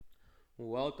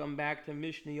Welcome back to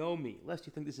Mishna Yomi. Lest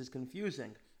you think this is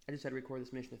confusing, I just had to record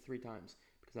this Mishnah 3 times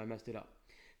because I messed it up.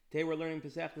 Today we're learning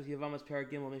Pesachus, Yevamos,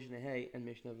 Perek, Mishna Hey, and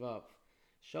Mishnah Vav.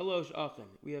 Shalosh Achin.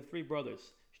 We have 3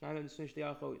 brothers.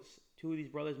 Two of these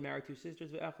brothers married 2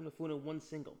 sisters, one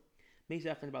single.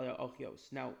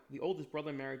 Now, the oldest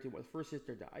brother married to the first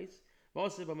sister dies. So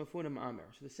the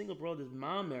single brother is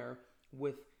ma'amer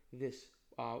with this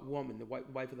woman, the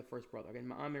wife of the first brother. Again,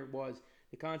 ma'amer was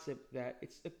the concept that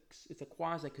it's a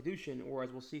quasi kedushin, or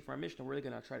as we'll see from our Mishnah, we're really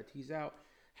going to try to tease out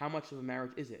how much of a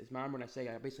marriage is it. Is ma'amer when I say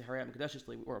basically harayat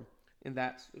mekadeshly, or in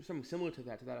that something similar to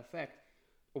that effect?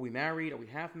 Are we married? Are we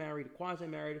half married? Quasi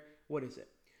married? What is it?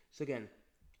 So again,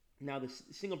 now the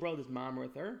single brother is ma'amer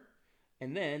with her,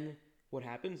 and then what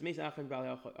happens? And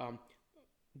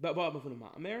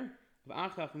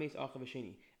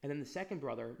then the second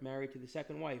brother, married to the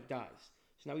second wife, dies.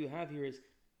 So now what you have here is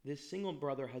this single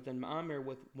brother has done ma'amer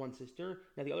with one sister.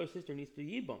 Now the other sister needs to do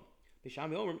yibum. The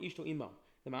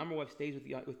ma'amer wife stays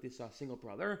with this single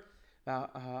brother.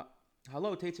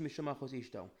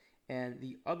 And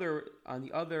the other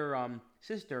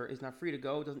sister is not free to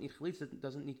go. Doesn't need chalitza.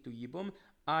 Doesn't need to do yibum.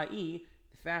 I.e.,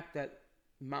 the fact that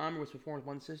ma'amer was performed with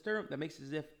one sister, that makes it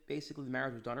as if basically the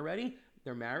marriage was done already.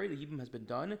 They're married. The yibum has been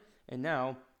done, and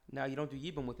now you don't do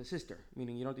yibum with a sister,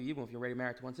 meaning you don't do yibum if you're already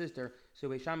married to one sister. So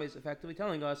Beis Shammai is effectively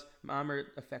telling us ma'amer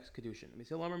affects kedushin. We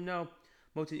say, no,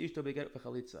 motzi ishto beget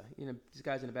v'chalitza. This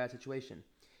guy's in a bad situation.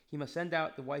 He must send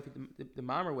out the wife the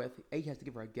ma'amer with. He has to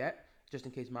give her a get, just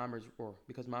in case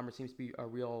because ma'amer seems to be a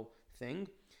real thing.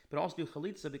 But also do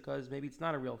chalitza because maybe it's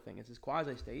not a real thing. It's his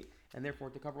quasi state, and therefore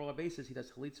to cover all our bases, he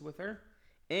does chalitza with her,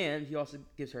 and he also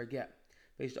gives her a get.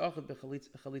 And he also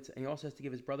has to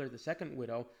give his brother, the second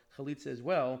widow, chalitza as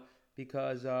well,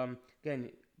 because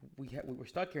again, we're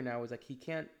stuck here now is like he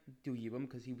can't do yibum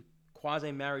because he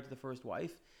quasi married to the first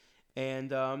wife,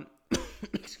 and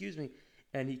excuse me,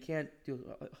 and he can't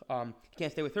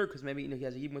stay with her because maybe he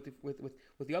has a yibum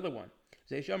with the other one.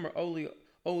 This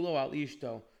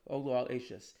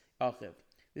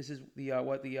is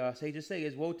what the sages say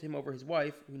is woe to him over his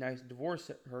wife, who now has to divorce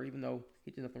her even though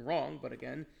he did nothing wrong, but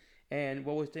again. And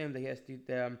what was to him that he has to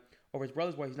over his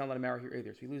brother's wife, he's not allowed to marry her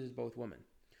either, so he loses both women.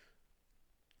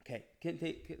 Okay,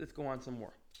 let's go on some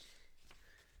more.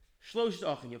 Shlosh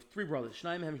Achin, you have 3 brothers. 2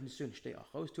 of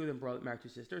them married 2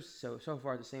 sisters. So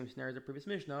far the same scenario as the previous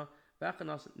Mishnah. So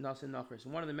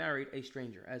one of them married a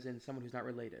stranger, as in someone who's not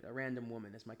related, a random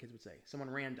woman, as my kids would say, someone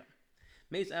random.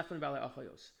 So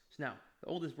now the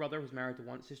oldest brother who's married to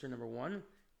one sister number 1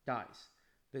 dies.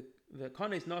 The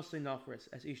kanes nasli nachris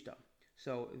as ishta.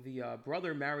 So the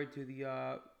brother married to the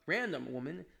random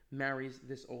woman marries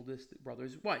this oldest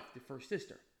brother's wife, the first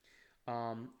sister.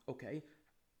 Okay,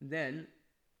 then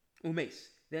umes.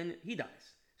 Then he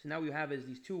dies. So now what you have is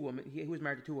these 2 women. He was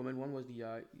married to 2 women. One was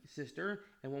the sister,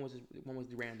 and one was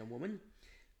the random woman.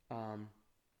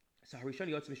 So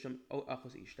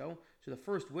the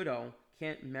first widow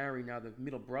can't marry now the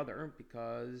middle brother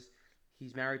because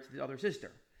he's married to the other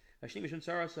sister. And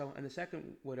the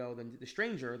second widow, the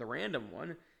stranger, the random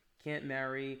one, can't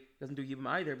marry, doesn't do yibum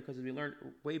either, because as we learned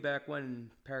way back when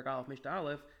in Perek Aleph Mishnah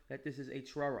Aleph, that this is a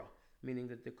trara, meaning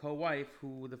that the co-wife,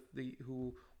 who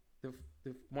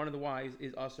one of the wives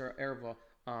is aser erva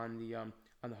on the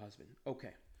husband.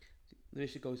 Okay, the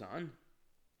Mishnah goes on.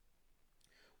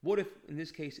 What if in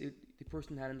this case the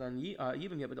person hadn't done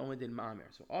yibum yet, but only did ma'amer?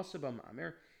 So also by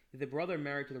ma'amer, if the brother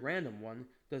married to the random one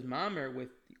does ma'amer with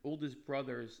the oldest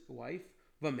brother's wife,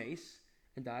 v'meis,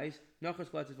 and dies, nachas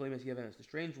chalatzis v'lemes Yevamos. The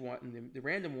strange one, the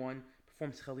random one,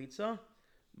 performs chalitza,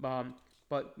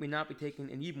 but may not be taken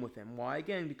in yibum with him. Why?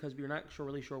 Again, because we're not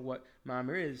really sure what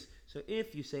ma'amer is. So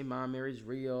if you say ma'amer is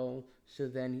real, so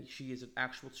then she is an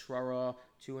actual trara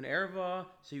to an erva,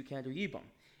 so you can't do yibum.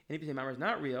 And if you say ma'amer is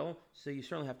not real, so you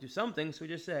certainly have to do something, so we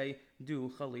just say, do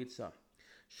chalitza.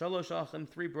 Shalosh Achin,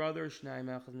 3 brothers, 2 of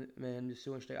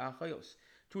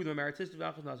them are married sisters,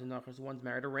 one's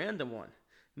married a random one.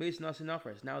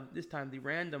 Now this time the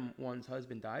random one's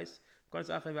husband dies. So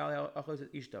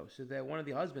that one of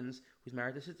the husbands who's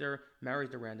married to sister marries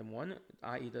the random one,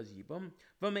 i.e. does yibum.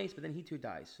 But then he too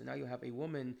dies. So now you have a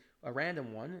woman, a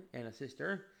random one, and a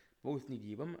sister, both need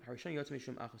yibum.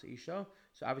 So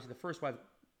obviously the first wife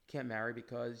can't marry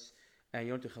and you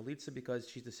don't do chalitza because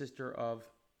she's the sister of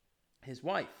his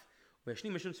wife. The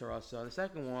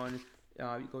second one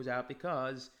goes out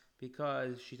because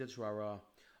she's a trara.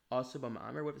 Also, by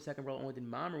ma'amer, with the second brother only did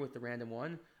ma'amer with the random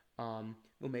one. And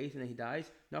then he dies.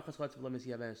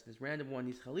 This random one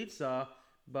needs chalitza,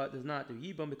 but does not do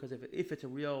yibum because if it's a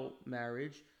real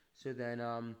marriage, so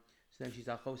then So then she's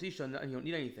a chosisha, and you don't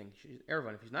need anything. She's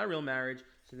ervan. If she's not a real marriage,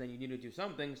 so then you need to do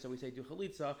something. So we say do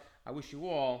chalitza. I wish you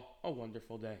all a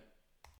wonderful day.